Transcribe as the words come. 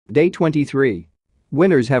Day 23.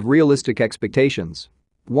 Winners have realistic expectations.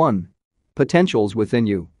 1. Potentials within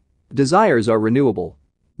you. Desires are renewable.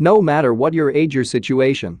 No matter what your age or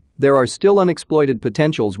situation, there are still unexploited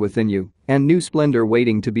potentials within you and new splendor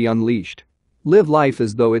waiting to be unleashed. Live life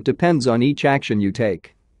as though it depends on each action you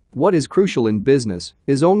take. What is crucial in business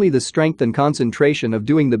is only the strength and concentration of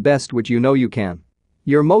doing the best which you know you can.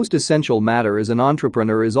 Your most essential matter as an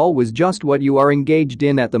entrepreneur is always just what you are engaged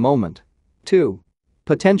in at the moment. 2.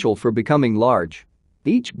 Potential for becoming large.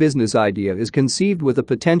 Each business idea is conceived with a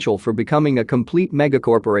potential for becoming a complete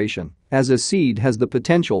megacorporation, as a seed has the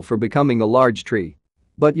potential for becoming a large tree.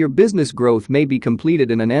 But your business growth may be completed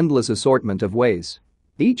in an endless assortment of ways.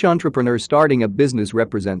 Each entrepreneur starting a business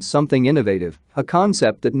represents something innovative, a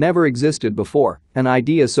concept that never existed before, an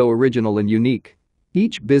idea so original and unique.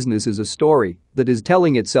 Each business is a story that is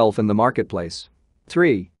telling itself in the marketplace.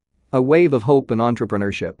 3. A wave of hope in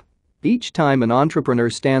entrepreneurship. Each time an entrepreneur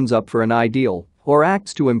stands up for an ideal, or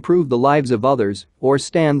acts to improve the lives of others, or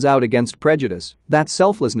stands out against prejudice, that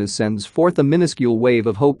selflessness sends forth a minuscule wave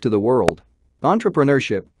of hope to the world.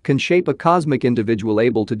 Entrepreneurship can shape a cosmic individual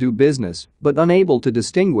able to do business but unable to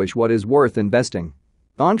distinguish what is worth investing.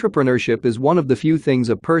 Entrepreneurship is one of the few things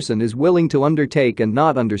a person is willing to undertake and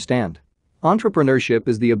not understand. Entrepreneurship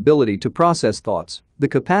is the ability to process thoughts, the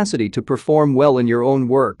capacity to perform well in your own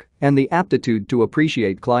work, and the aptitude to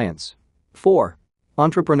appreciate clients. 4.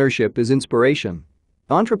 Entrepreneurship is inspiration.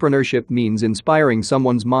 Entrepreneurship means inspiring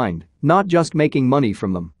someone's mind, not just making money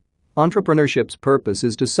from them. Entrepreneurship's purpose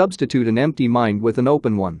is to substitute an empty mind with an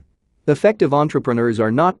open one. Effective entrepreneurs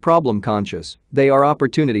are not problem conscious, they are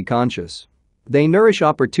opportunity conscious. They nourish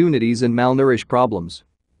opportunities and malnourish problems.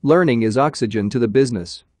 Learning is oxygen to the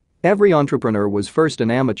business. Every entrepreneur was first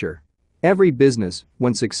an amateur. Every business,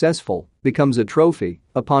 when successful, becomes a trophy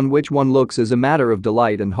upon which one looks as a matter of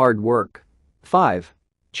delight and hard work. 5.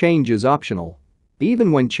 Change is optional.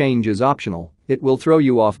 Even when change is optional, it will throw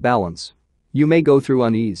you off balance. You may go through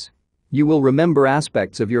unease. You will remember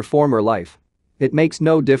aspects of your former life. It makes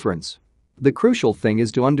no difference. The crucial thing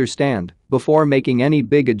is to understand, before making any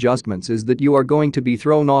big adjustments, is that you are going to be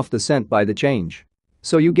thrown off the scent by the change.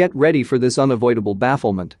 So you get ready for this unavoidable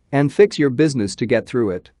bafflement and fix your business to get through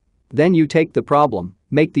it. Then you take the problem,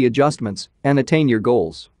 make the adjustments, and attain your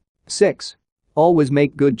goals. 6. Always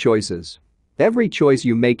make good choices. Every choice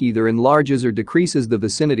you make either enlarges or decreases the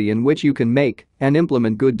vicinity in which you can make and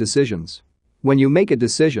implement good decisions. When you make a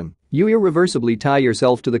decision, you irreversibly tie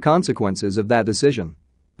yourself to the consequences of that decision.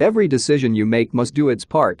 Every decision you make must do its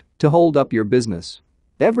part to hold up your business.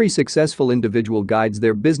 Every successful individual guides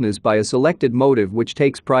their business by a selected motive which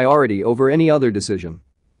takes priority over any other decision.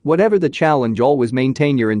 Whatever the challenge, always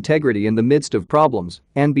maintain your integrity in the midst of problems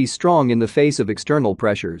and be strong in the face of external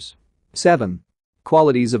pressures. 7.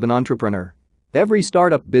 Qualities of an entrepreneur. Every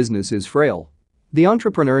startup business is frail. The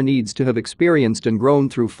entrepreneur needs to have experienced and grown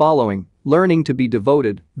through following, learning to be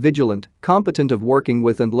devoted, vigilant, competent of working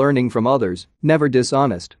with and learning from others, never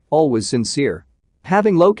dishonest, always sincere.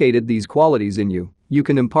 Having located these qualities in you, you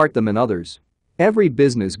can impart them in others. Every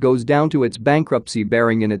business goes down to its bankruptcy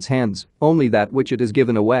bearing in its hands only that which it has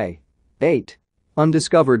given away. 8.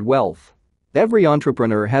 Undiscovered wealth. Every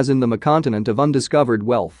entrepreneur has in them a continent of undiscovered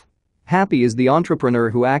wealth. Happy is the entrepreneur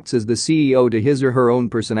who acts as the CEO to his or her own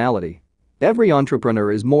personality. Every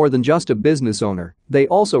entrepreneur is more than just a business owner, they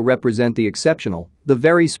also represent the exceptional, the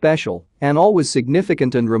very special, and always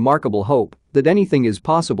significant and remarkable hope that anything is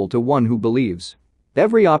possible to one who believes.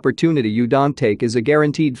 Every opportunity you don't take is a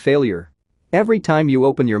guaranteed failure. Every time you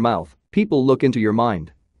open your mouth, people look into your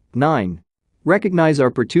mind. 9. Recognize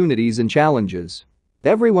opportunities and challenges.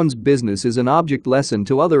 Everyone's business is an object lesson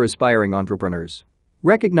to other aspiring entrepreneurs.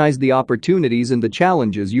 Recognize the opportunities and the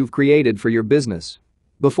challenges you've created for your business.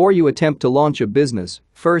 Before you attempt to launch a business,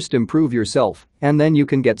 first improve yourself, and then you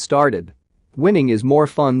can get started. Winning is more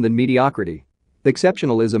fun than mediocrity.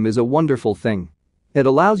 Exceptionalism is a wonderful thing. It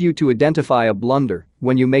allows you to identify a blunder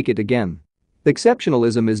when you make it again.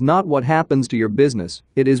 Exceptionalism is not what happens to your business,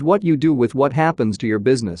 it is what you do with what happens to your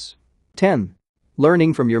business. 10.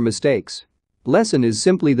 Learning from your mistakes. Lesson is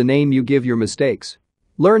simply the name you give your mistakes.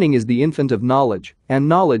 Learning is the infant of knowledge, and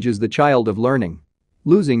knowledge is the child of learning.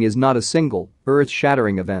 Losing is not a single,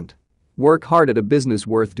 earth-shattering event. Work hard at a business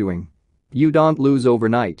worth doing. You don't lose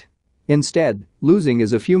overnight. Instead, losing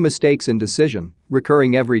is a few mistakes in decision,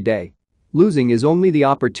 recurring every day. Losing is only the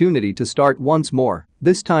opportunity to start once more,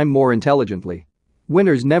 this time more intelligently.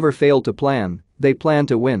 Winners never fail to plan, they plan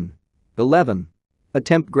to win. 11.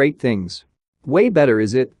 Attempt great things. Way better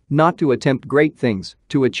is it not to attempt great things,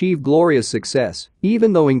 to achieve glorious success,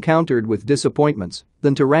 even though encountered with disappointments,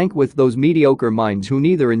 than to rank with those mediocre minds who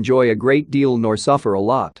neither enjoy a great deal nor suffer a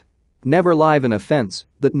lot. Never live in a fence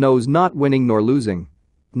that knows not winning nor losing.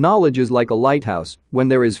 Knowledge is like a lighthouse, when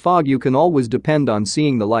there is fog you can always depend on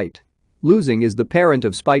seeing the light. Losing is the parent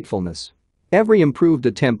of spitefulness. Every improved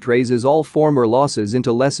attempt raises all former losses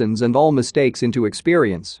into lessons and all mistakes into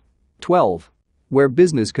experience. 12. Where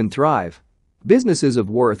business can thrive. Businesses of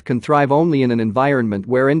worth can thrive only in an environment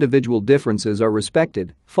where individual differences are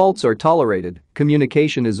respected, faults are tolerated,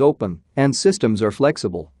 communication is open, and systems are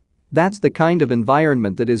flexible. That's the kind of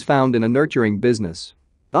environment that is found in a nurturing business.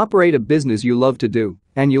 Operate a business you love to do,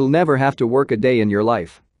 and you'll never have to work a day in your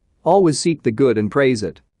life. Always seek the good and praise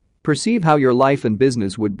it. Perceive how your life and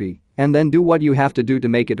business would be, and then do what you have to do to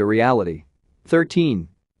make it a reality. 13.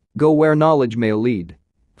 Go where knowledge may lead.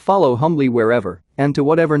 Follow humbly wherever and to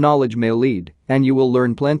whatever knowledge may lead, and you will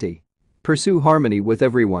learn plenty. Pursue harmony with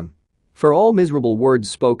everyone. For all miserable words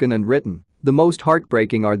spoken and written, the most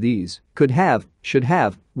heartbreaking are these: could have, should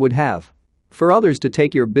have, would have. For others to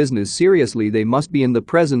take your business seriously, they must be in the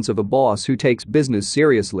presence of a boss who takes business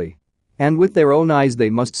seriously. And with their own eyes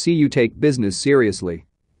they must see you take business seriously.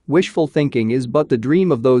 Wishful thinking is but the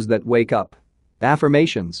dream of those that wake up.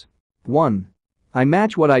 Affirmations. 1. I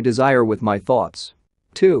match what I desire with my thoughts.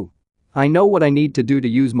 2. I know what I need to do to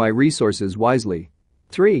use my resources wisely.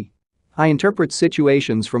 3. I interpret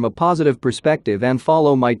situations from a positive perspective and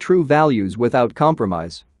follow my true values without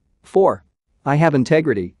compromise. 4. I have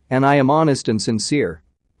integrity, and I am honest and sincere.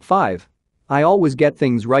 5. I always get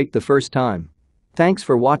things right the first time. Thanks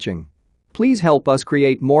for watching. Please help us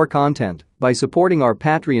create more content by supporting our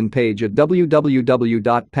Patreon page at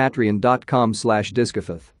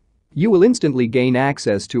www.patreon.com/discofith. You will instantly gain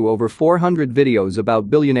access to over 400 videos about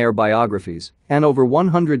billionaire biographies and over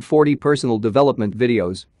 140 personal development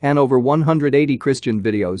videos and over 180 Christian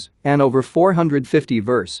videos and over 450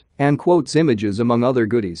 verse and quotes images among other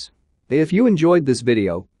goodies. If you enjoyed this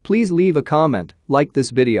video, please leave a comment, like this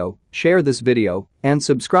video, share this video, and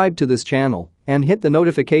subscribe to this channel and hit the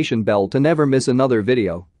notification bell to never miss another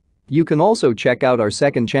video. You can also check out our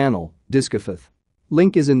second channel, Discofith.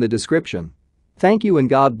 Link is in the description. Thank you and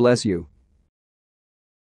God bless you.